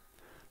rest.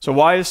 So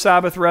why is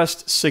Sabbath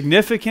rest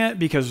significant?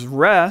 Because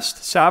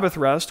rest, Sabbath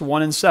rest,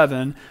 1 and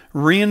 7,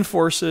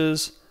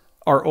 reinforces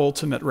our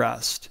ultimate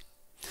rest.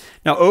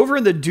 Now, over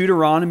in the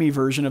Deuteronomy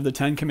version of the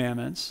Ten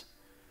Commandments,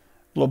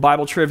 little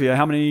Bible trivia.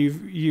 How many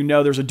of you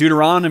know there's a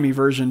Deuteronomy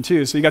version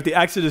too? So you got the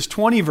Exodus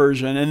 20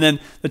 version, and then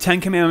the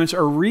 10 Commandments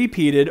are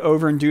repeated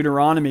over in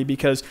Deuteronomy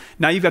because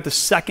now you've got the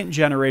second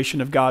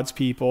generation of God's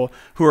people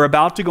who are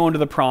about to go into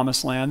the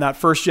promised land. That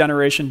first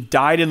generation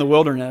died in the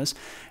wilderness.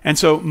 And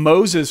so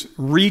Moses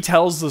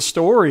retells the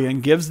story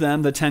and gives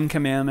them the 10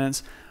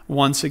 Commandments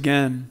once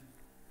again.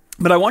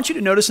 But I want you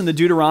to notice in the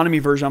Deuteronomy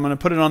version, I'm going to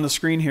put it on the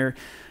screen here.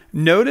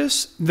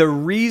 Notice the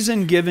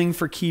reason given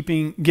for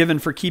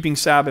keeping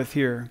Sabbath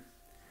here.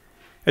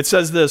 It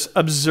says this: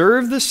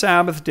 observe the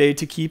Sabbath day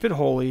to keep it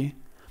holy,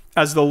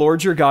 as the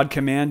Lord your God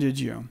commanded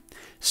you.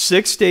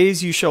 6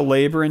 days you shall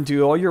labor and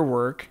do all your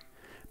work,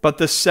 but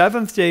the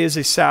seventh day is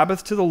a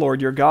Sabbath to the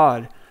Lord your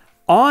God.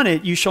 On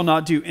it you shall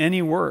not do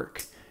any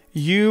work,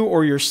 you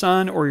or your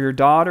son or your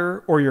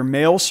daughter or your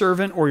male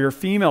servant or your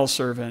female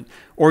servant,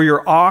 or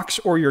your ox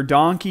or your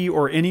donkey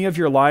or any of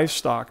your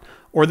livestock,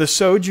 or the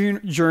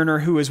sojourner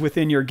who is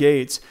within your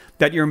gates,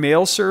 that your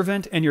male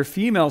servant and your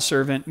female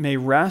servant may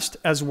rest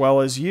as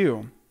well as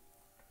you.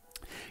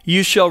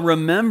 You shall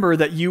remember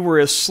that you were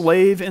a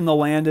slave in the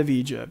land of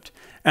Egypt,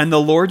 and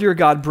the Lord your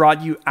God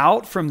brought you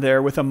out from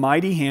there with a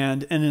mighty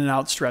hand and an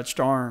outstretched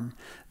arm.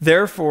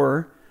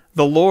 Therefore,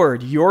 the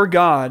Lord your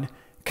God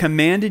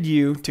commanded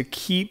you to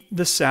keep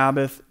the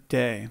Sabbath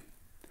day.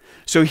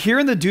 So here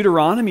in the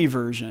Deuteronomy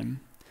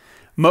version,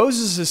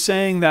 Moses is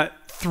saying that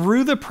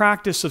through the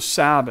practice of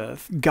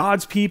Sabbath,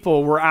 God's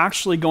people were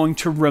actually going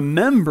to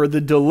remember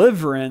the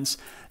deliverance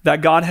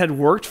that God had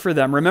worked for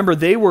them. Remember,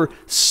 they were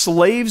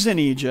slaves in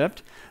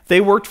Egypt.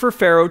 They worked for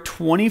Pharaoh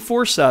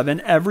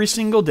 24/7 every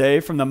single day.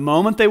 From the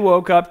moment they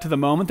woke up to the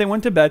moment they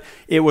went to bed,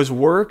 it was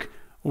work,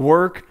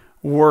 work,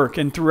 work.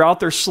 And throughout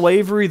their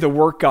slavery, the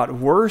work got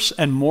worse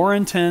and more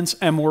intense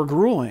and more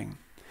grueling.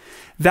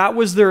 That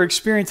was their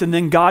experience. And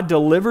then God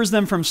delivers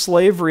them from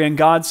slavery, and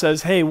God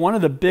says, hey, one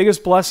of the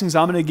biggest blessings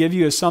I'm going to give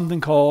you is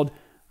something called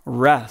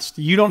rest.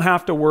 You don't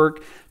have to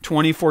work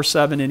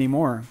 24/7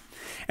 anymore.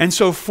 And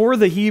so for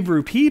the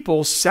Hebrew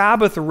people,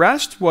 Sabbath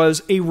rest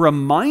was a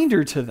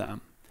reminder to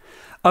them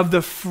of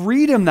the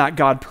freedom that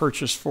God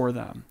purchased for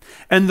them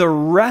and the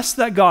rest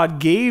that God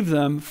gave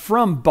them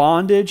from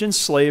bondage and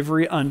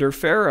slavery under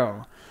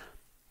Pharaoh.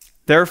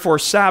 Therefore,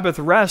 Sabbath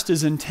rest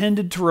is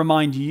intended to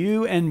remind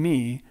you and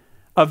me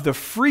of the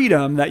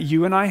freedom that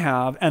you and I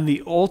have and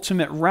the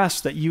ultimate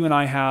rest that you and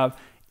I have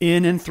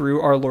in and through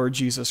our Lord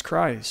Jesus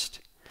Christ.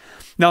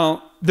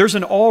 Now, there's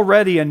an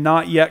already and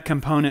not yet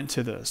component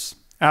to this,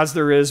 as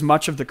there is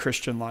much of the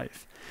Christian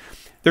life.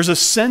 There's a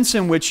sense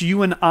in which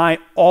you and I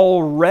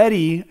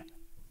already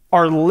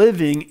are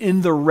living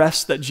in the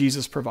rest that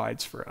Jesus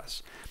provides for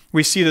us.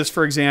 We see this,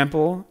 for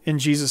example, in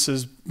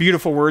Jesus'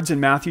 beautiful words in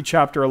Matthew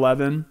chapter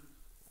 11,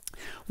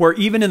 where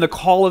even in the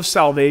call of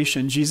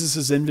salvation,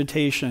 Jesus'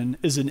 invitation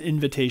is an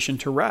invitation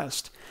to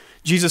rest.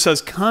 Jesus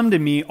says, come to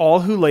me,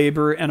 all who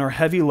labor and are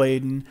heavy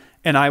laden,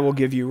 and I will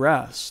give you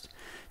rest.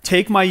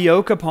 Take my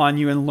yoke upon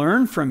you and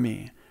learn from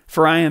me,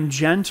 for I am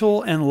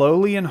gentle and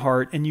lowly in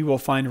heart, and you will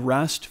find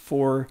rest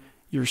for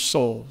your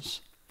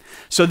souls.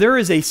 So there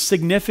is a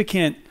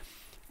significant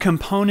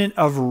component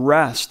of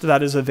rest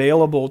that is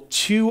available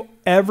to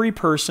every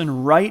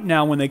person right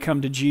now when they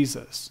come to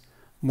Jesus.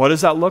 What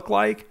does that look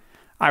like?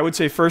 I would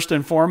say first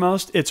and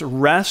foremost, it's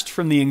rest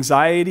from the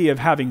anxiety of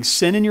having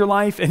sin in your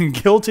life and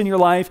guilt in your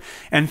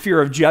life and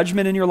fear of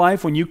judgment in your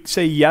life. When you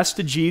say yes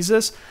to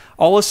Jesus,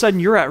 all of a sudden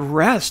you're at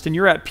rest and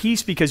you're at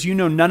peace because you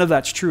know none of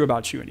that's true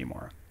about you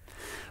anymore.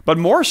 But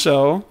more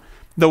so,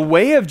 the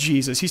way of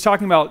Jesus, he's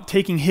talking about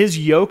taking his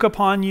yoke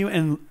upon you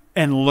and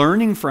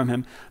learning from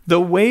him.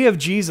 The way of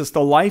Jesus, the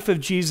life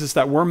of Jesus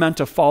that we're meant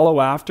to follow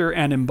after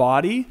and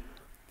embody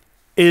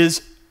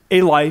is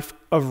a life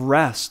of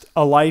rest,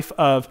 a life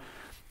of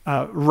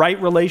right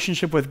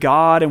relationship with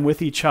God and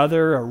with each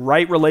other, a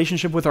right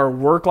relationship with our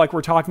work like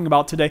we're talking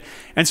about today.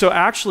 And so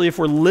actually, if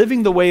we're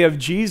living the way of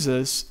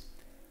Jesus,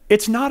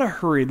 it's not a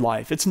hurried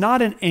life. It's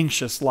not an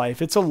anxious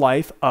life. It's a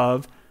life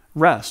of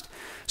rest.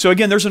 So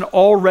again, there's an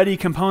already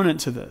component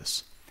to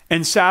this.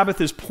 And Sabbath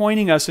is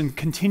pointing us and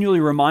continually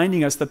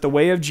reminding us that the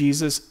way of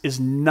Jesus is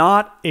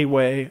not a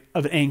way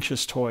of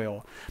anxious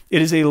toil.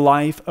 It is a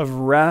life of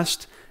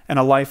rest and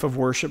a life of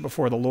worship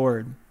before the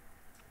Lord.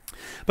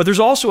 But there's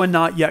also a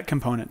not yet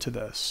component to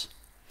this.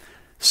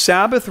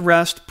 Sabbath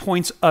rest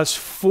points us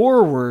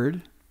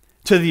forward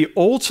to the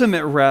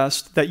ultimate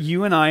rest that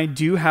you and I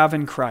do have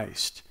in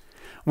Christ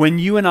when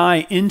you and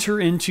I enter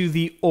into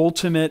the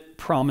ultimate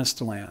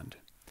promised land.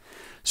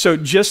 So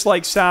just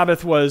like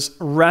Sabbath was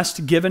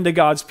rest given to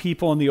God's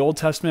people in the Old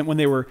Testament when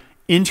they were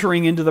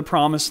entering into the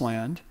promised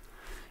land,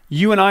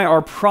 you and I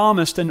are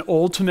promised an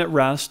ultimate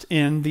rest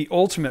in the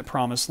ultimate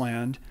promised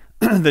land,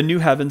 the new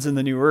heavens and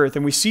the new earth.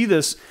 And we see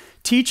this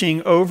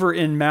teaching over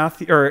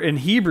in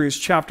Hebrews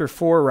chapter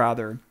 4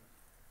 rather.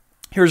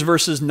 Here's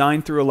verses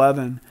 9 through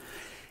 11.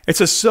 It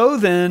says, so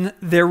then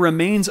there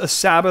remains a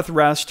Sabbath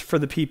rest for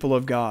the people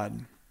of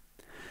God.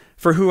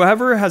 For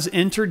whoever has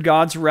entered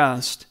God's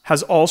rest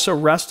has also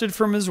rested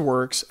from his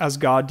works as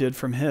God did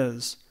from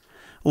his.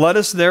 Let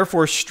us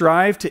therefore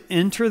strive to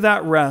enter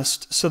that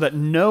rest so that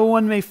no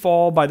one may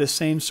fall by the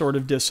same sort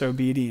of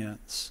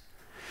disobedience.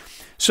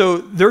 So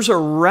there's a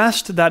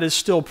rest that is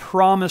still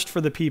promised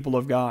for the people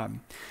of God.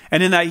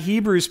 And in that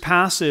Hebrews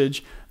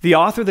passage, the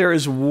author there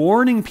is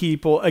warning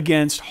people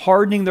against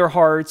hardening their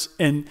hearts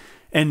and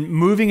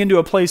moving into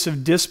a place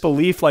of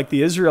disbelief like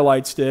the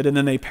Israelites did, and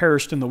then they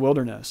perished in the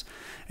wilderness.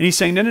 And he's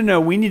saying,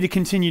 no, we need to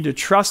continue to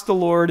trust the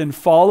Lord and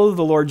follow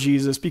the Lord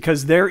Jesus,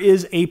 because there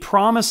is a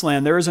promised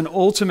land. There is an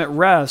ultimate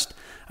rest,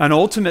 an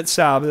ultimate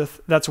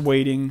Sabbath that's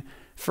waiting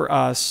for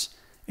us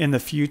in the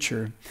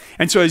future.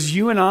 And so as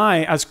you and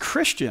I, as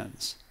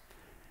Christians,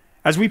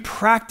 as we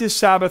practice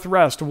Sabbath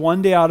rest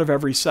one day out of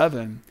every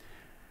 7,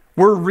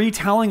 we're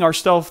retelling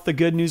ourselves the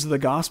good news of the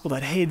gospel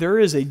that, hey, there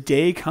is a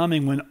day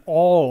coming when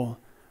all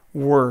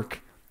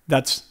work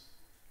that's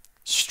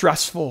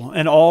stressful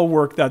and all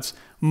work that's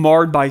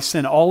marred by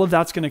sin, all of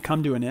that's going to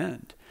come to an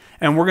end.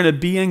 And we're going to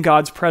be in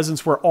God's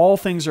presence where all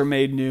things are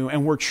made new,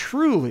 and we're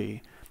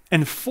truly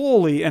and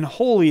fully and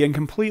wholly and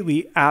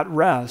completely at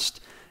rest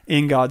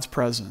in God's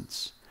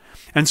presence.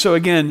 And so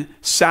again,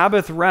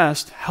 Sabbath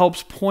rest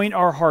helps point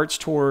our hearts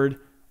toward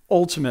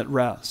ultimate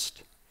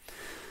rest.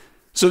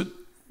 So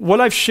what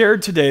I've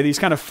shared today, these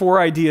kind of 4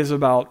 ideas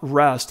about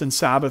rest and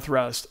Sabbath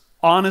rest,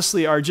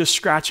 honestly are just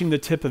scratching the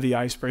tip of the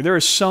iceberg. There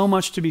is so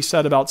much to be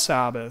said about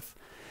Sabbath.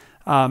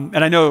 And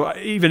I know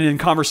even in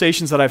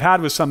conversations that I've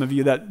had with some of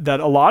you that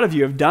a lot of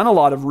you have done a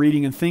lot of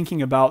reading and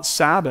thinking about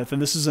Sabbath,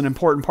 and this is an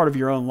important part of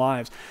your own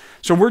lives.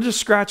 So we're just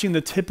scratching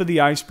the tip of the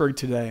iceberg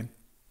today.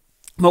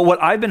 But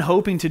what I've been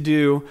hoping to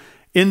do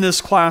in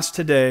this class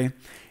today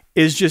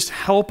is just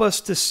help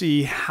us to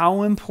see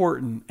how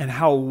important and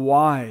how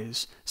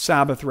wise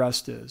Sabbath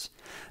rest is.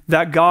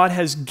 That God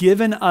has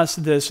given us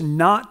this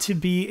not to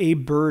be a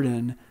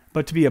burden,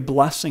 but to be a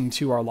blessing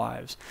to our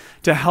lives,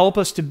 to help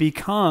us to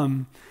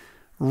become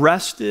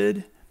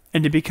rested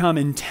and to become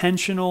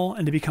intentional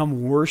and to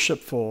become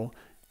worshipful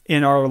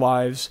in our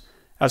lives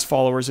as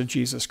followers of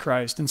Jesus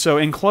Christ. And so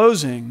in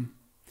closing,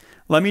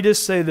 let me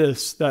just say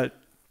this, that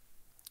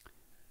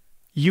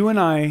you and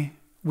I,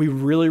 we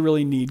really,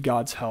 really need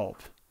God's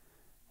help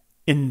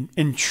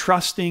in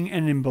trusting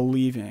and in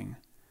believing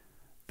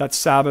that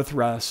Sabbath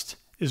rest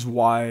is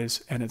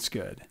wise and it's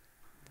good.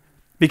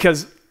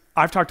 Because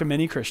I've talked to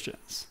many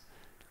Christians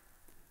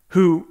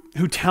who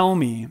tell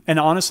me, and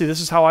honestly,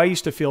 this is how I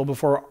used to feel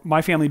before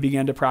my family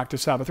began to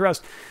practice Sabbath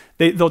rest.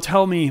 They'll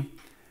tell me,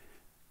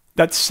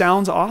 that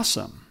sounds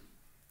awesome,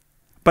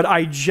 but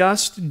I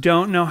just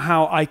don't know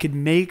how I could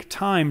make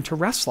time to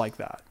rest like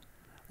that.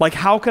 Like,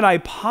 how could I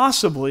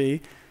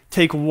possibly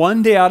take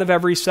one day out of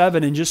every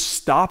 7 and just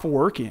stop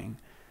working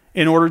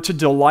in order to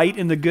delight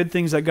in the good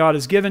things that God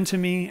has given to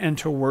me and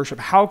to worship?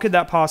 How could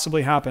that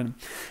possibly happen?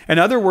 In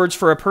other words,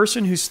 for a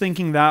person who's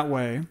thinking that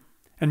way,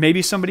 and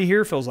maybe somebody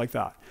here feels like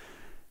that,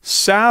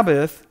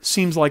 Sabbath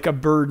seems like a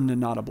burden and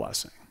not a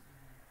blessing.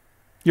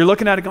 You're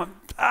looking at it going,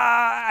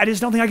 I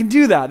just don't think I can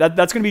do that.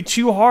 That's going to be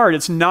too hard.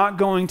 It's not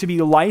going to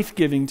be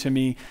life-giving to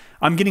me.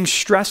 I'm getting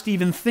stressed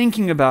even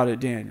thinking about it,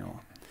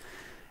 Daniel.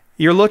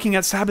 You're looking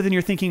at Sabbath and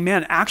you're thinking,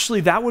 man, actually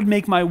that would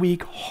make my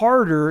week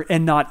harder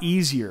and not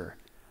easier.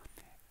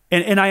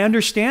 And I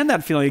understand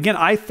that feeling. Again,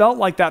 I felt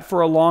like that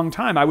for a long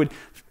time. I would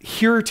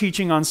hear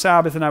teaching on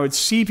Sabbath and I would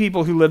see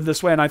people who lived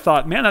this way and I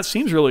thought, man, that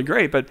seems really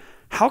great, but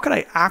how could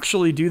I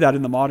actually do that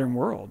in the modern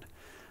world?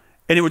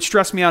 And it would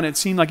stress me out and it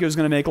seemed like it was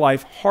going to make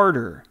life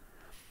harder.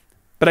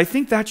 But I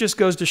think that just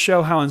goes to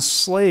show how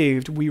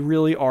enslaved we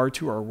really are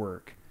to our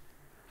work.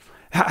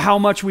 How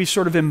much we've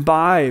sort of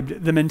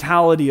imbibed the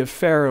mentality of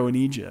Pharaoh in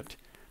Egypt.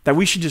 That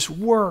we should just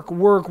work,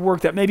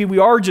 that maybe we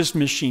are just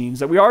machines,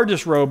 that we are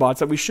just robots,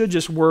 that we should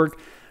just work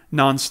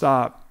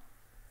nonstop.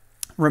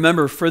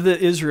 Remember, for the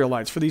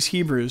Israelites, for these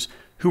Hebrews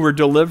who were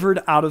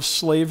delivered out of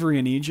slavery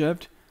in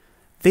Egypt,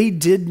 they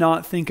did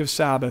not think of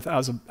Sabbath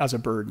as a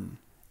burden.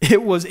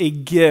 It was a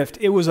gift.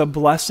 It was a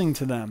blessing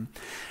to them.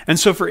 And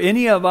so for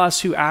any of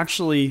us who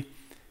actually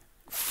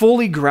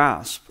fully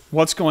grasp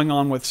what's going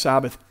on with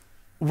Sabbath,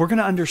 we're going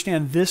to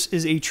understand this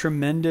is a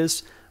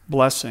tremendous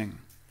blessing.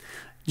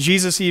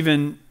 Jesus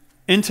even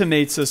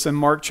intimates this in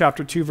Mark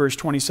chapter 2, verse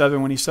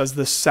 27, when he says,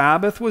 the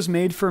Sabbath was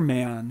made for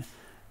man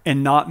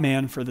and not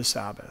man for the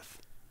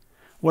Sabbath.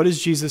 What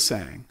is Jesus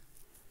saying?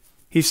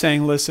 He's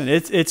saying, listen,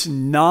 it's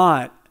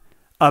not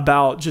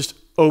about just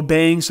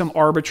obeying some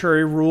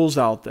arbitrary rules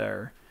out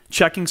there,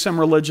 checking some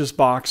religious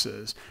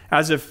boxes,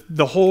 as if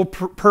the whole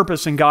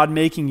purpose in God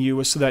making you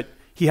was so that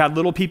he had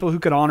little people who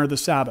could honor the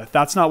Sabbath.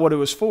 That's not what it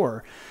was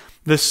for.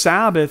 The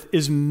Sabbath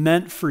is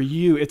meant for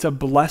you. It's a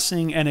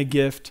blessing and a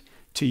gift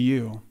to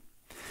you.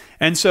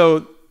 And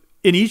so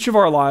in each of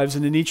our lives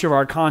and in each of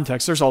our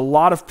contexts, there's a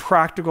lot of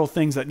practical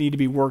things that need to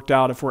be worked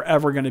out if we're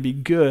ever going to be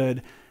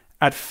good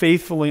at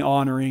faithfully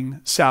honoring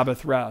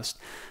Sabbath rest.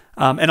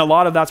 And a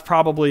lot of that's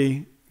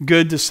probably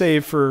good to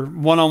save for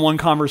one-on-one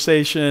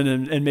conversation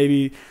and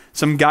maybe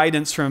some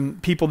guidance from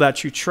people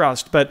that you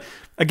trust. But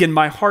again,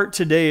 my heart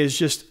today is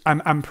just,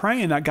 I'm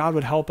praying that God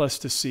would help us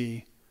to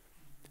see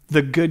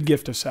the good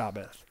gift of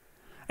Sabbath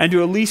and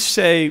to at least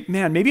say,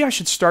 man, maybe I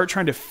should start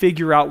trying to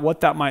figure out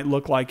what that might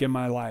look like in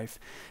my life.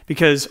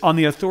 Because on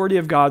the authority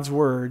of God's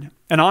word,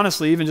 and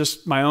honestly, even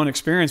just my own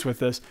experience with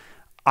this,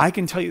 I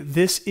can tell you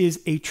this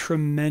is a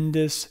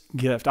tremendous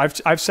gift.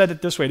 I've said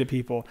it this way to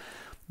people.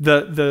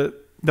 The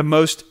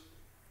most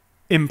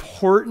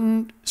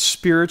important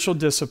spiritual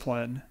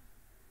discipline,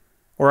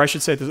 or I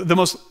should say the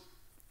most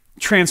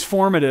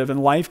transformative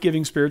and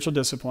life-giving spiritual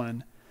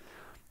discipline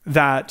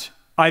that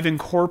I've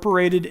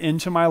incorporated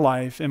into my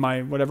life in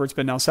my, whatever it's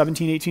been now,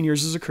 17, 18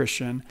 years as a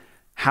Christian,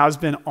 has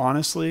been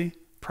honestly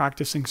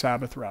practicing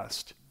Sabbath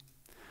rest.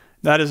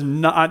 That is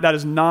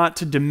not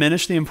to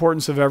diminish the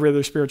importance of every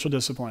other spiritual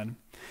discipline.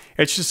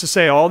 It's just to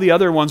say all the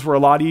other ones were a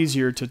lot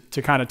easier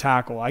to kind of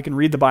tackle. I can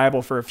read the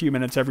Bible for a few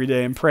minutes every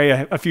day and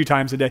pray a few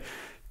times a day.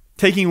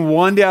 Taking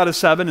one day out of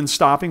 7 and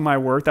stopping my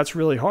work, that's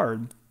really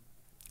hard.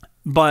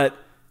 But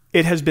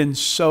it has been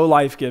so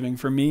life-giving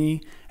for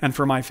me and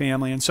for my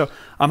family. And so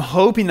I'm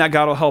hoping that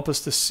God will help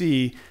us to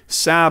see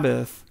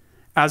Sabbath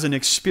as an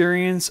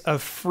experience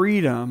of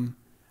freedom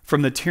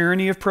from the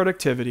tyranny of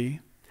productivity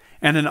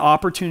and an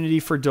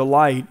opportunity for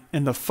delight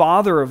in the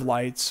Father of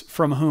lights,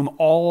 from whom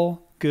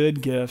all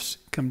good gifts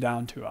come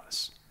down to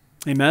us.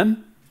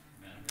 Amen?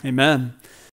 Amen. Amen.